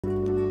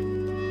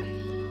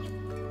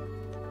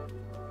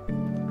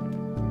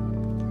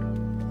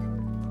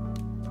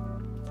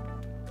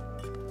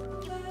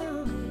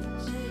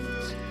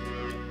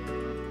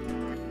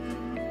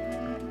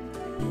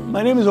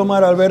My name is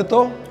Omar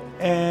Albertto,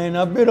 and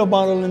I've been a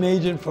modeling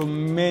agent for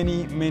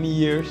many, many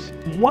years.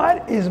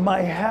 What is my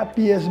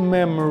happiest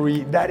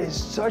memory? That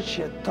is such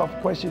a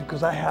tough question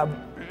because I have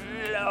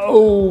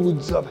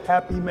loads of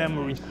happy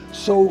memories.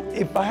 So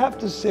if I have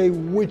to say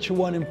which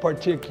one in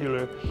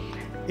particular,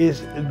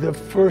 is the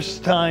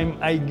first time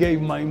I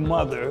gave my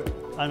mother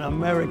an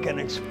American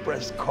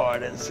Express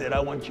card and said, I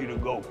want you to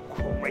go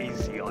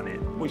crazy on it,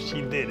 which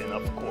she didn't,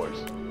 of course.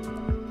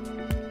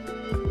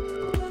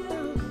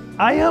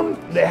 I am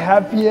the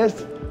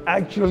happiest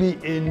actually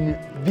in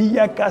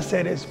Villa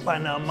Cáceres,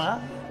 Panama,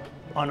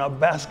 on a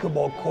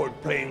basketball court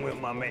playing with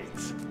my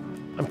mates.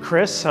 I'm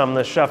Kris, I'm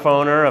the chef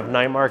owner of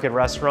Night Market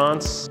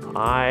Restaurants.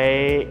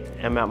 I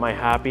am at my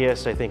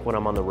happiest, I think, when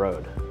I'm on the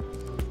road.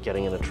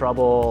 Getting into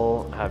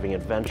trouble, having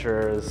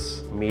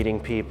adventures, meeting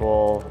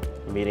people,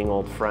 meeting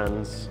old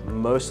friends.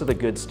 Most of the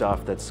good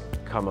stuff that's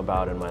come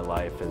about in my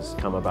life has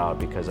come about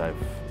because I've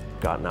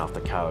gotten off the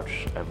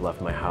couch, I've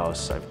left my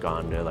house, I've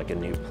gone to like a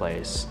new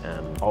place,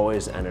 and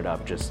always ended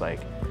up just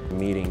like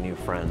meeting new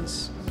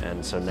friends.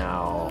 And so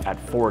now at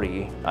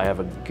 40, I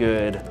have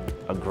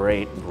a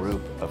great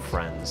group of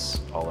friends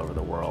all over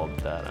the world,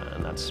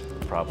 and that's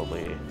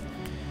probably,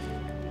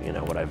 you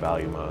know, what I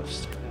value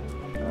most.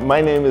 My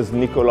name is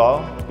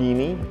Nicoló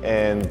Bini,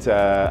 and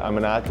I'm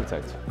an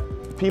architect.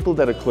 People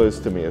that are close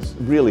to me,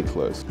 really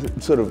close,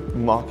 sort of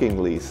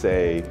mockingly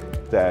say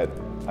that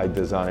I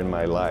design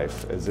my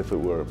life as if it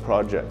were a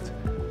project.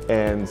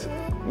 And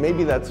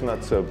maybe that's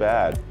not so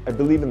bad. I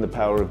believe in the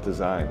power of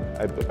design.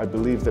 I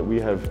believe that we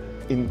have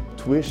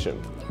intuition,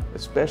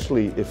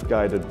 especially if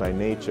guided by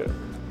nature,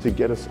 to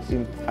get us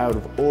out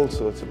of all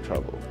sorts of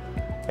trouble.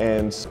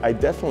 And I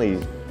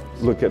definitely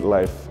look at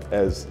life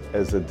as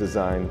a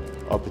design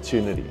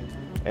opportunity.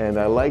 And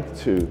I like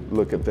to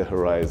look at the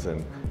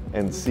horizon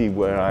and see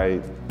where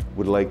I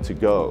would like to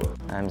go.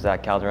 I'm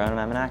Zack Calderon and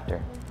I'm an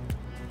actor.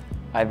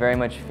 I very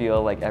much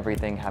feel like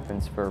everything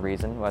happens for a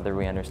reason, whether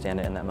we understand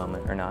it in that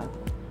moment or not.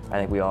 I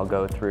think we all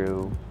go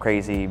through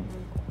crazy,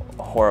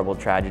 horrible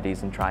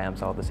tragedies and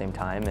triumphs all at the same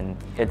time, and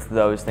it's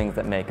those things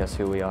that make us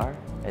who we are.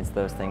 It's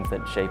those things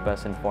that shape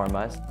us and form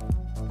us.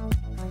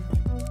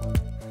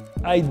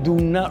 I do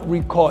not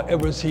recall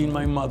ever seeing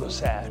my mother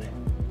sad.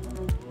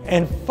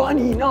 And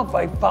funny enough,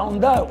 I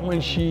found out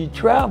when she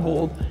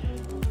traveled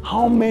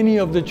how many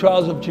of the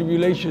trials of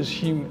tribulations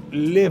she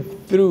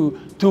lived through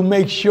to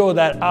make sure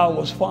that I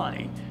was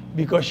fine,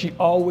 because she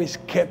always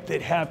kept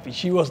it happy.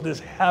 She was this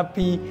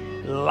happy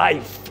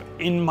life.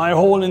 In my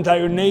whole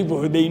entire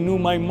neighborhood, they knew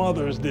my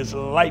mother as this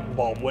light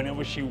bulb.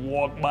 Whenever she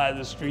walked by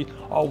the street,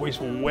 always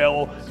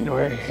well, you know,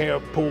 her hair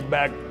pulled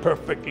back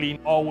perfectly,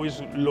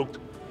 always looked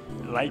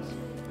like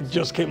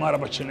just came out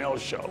of a Chanel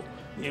show.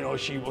 You know,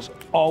 she was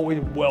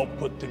always well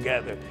put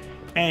together.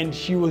 And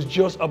she was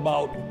just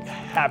about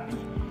happy.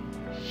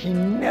 She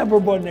never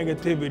brought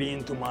negativity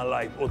into my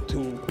life or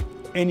to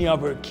any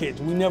of her kids.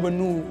 We never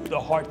knew the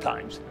hard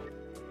times.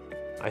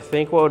 I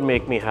think what would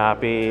make me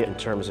happy in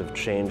terms of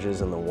changes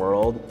in the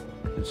world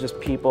is just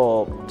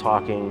people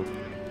talking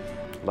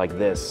like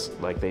this,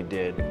 like they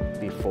did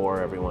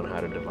before everyone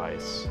had a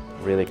device.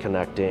 Really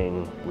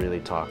connecting,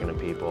 really talking to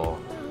people,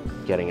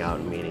 getting out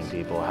and meeting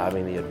people,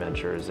 having the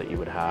adventures that you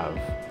would have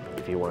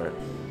if you weren't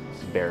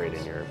buried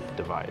in your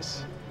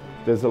device.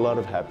 There's a lot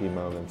of happy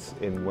moments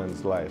in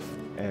one's life,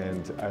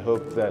 and I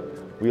hope that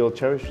we all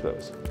cherish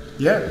those.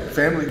 Yeah,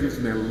 family gives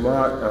me a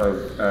lot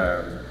of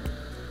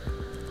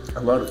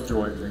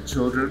joy. My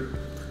children,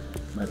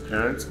 my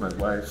parents, my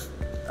wife,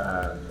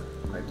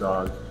 my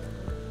dog.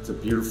 It's a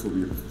beautiful,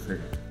 beautiful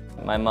thing.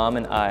 My mom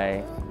and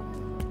I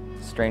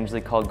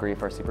strangely call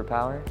grief our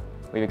superpower.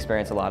 We've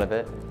experienced a lot of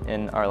it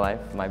in our life.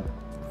 My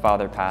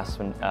father passed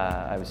when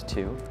I was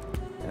 2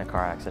 in a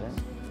car accident,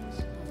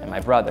 and my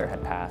brother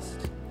had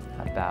passed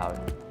about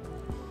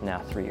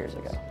now 3 years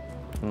ago.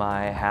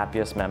 My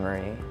happiest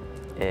memory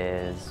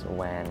is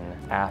when,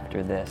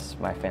 after this,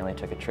 my family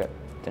took a trip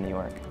to New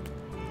York.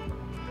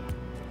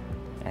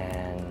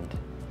 And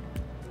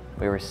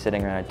we were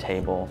sitting around a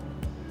table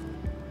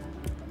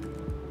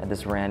at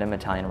this random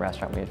Italian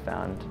restaurant we had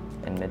found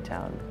in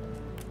Midtown.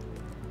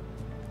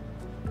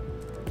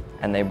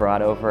 And they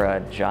brought over a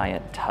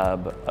giant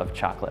tub of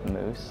chocolate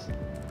mousse,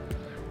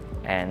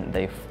 and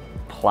they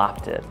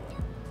plopped it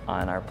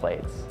on our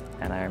plates.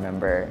 And I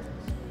remember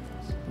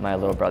my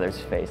little brother's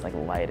face like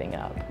lighting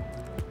up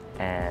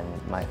and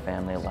my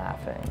family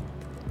laughing.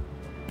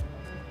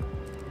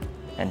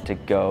 And to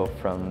go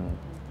from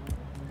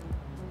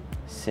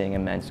seeing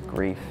immense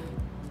grief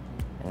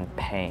and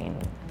pain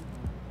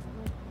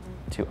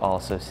to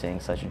also seeing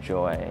such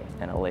joy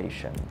and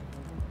elation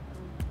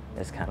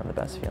is kind of the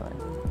best feeling.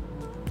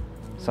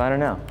 So I don't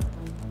know.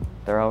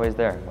 They're always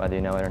there, whether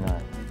you know it or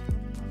not.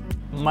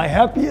 My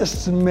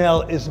happiest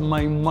smell is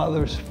my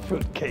mother's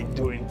fruitcake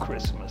during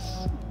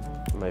Christmas.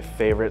 My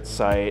favorite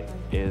sight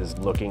is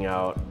looking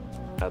out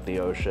at the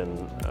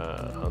ocean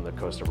on the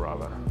Costa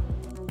Brava.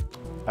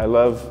 I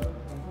love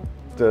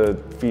the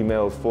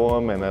female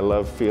form, and I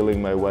love feeling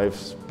my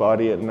wife's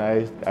body at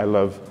night. I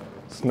love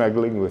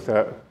snuggling with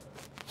her.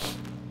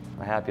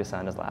 My happiest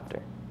sound is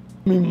laughter.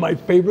 I mean, my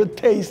favorite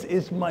taste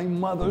is my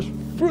mother's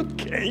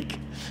fruitcake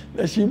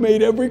that she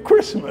made every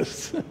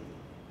Christmas.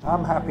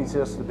 I'm happy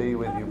just to be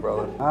with you,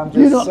 brother. I'm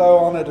just so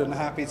honored and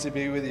happy to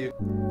be with you.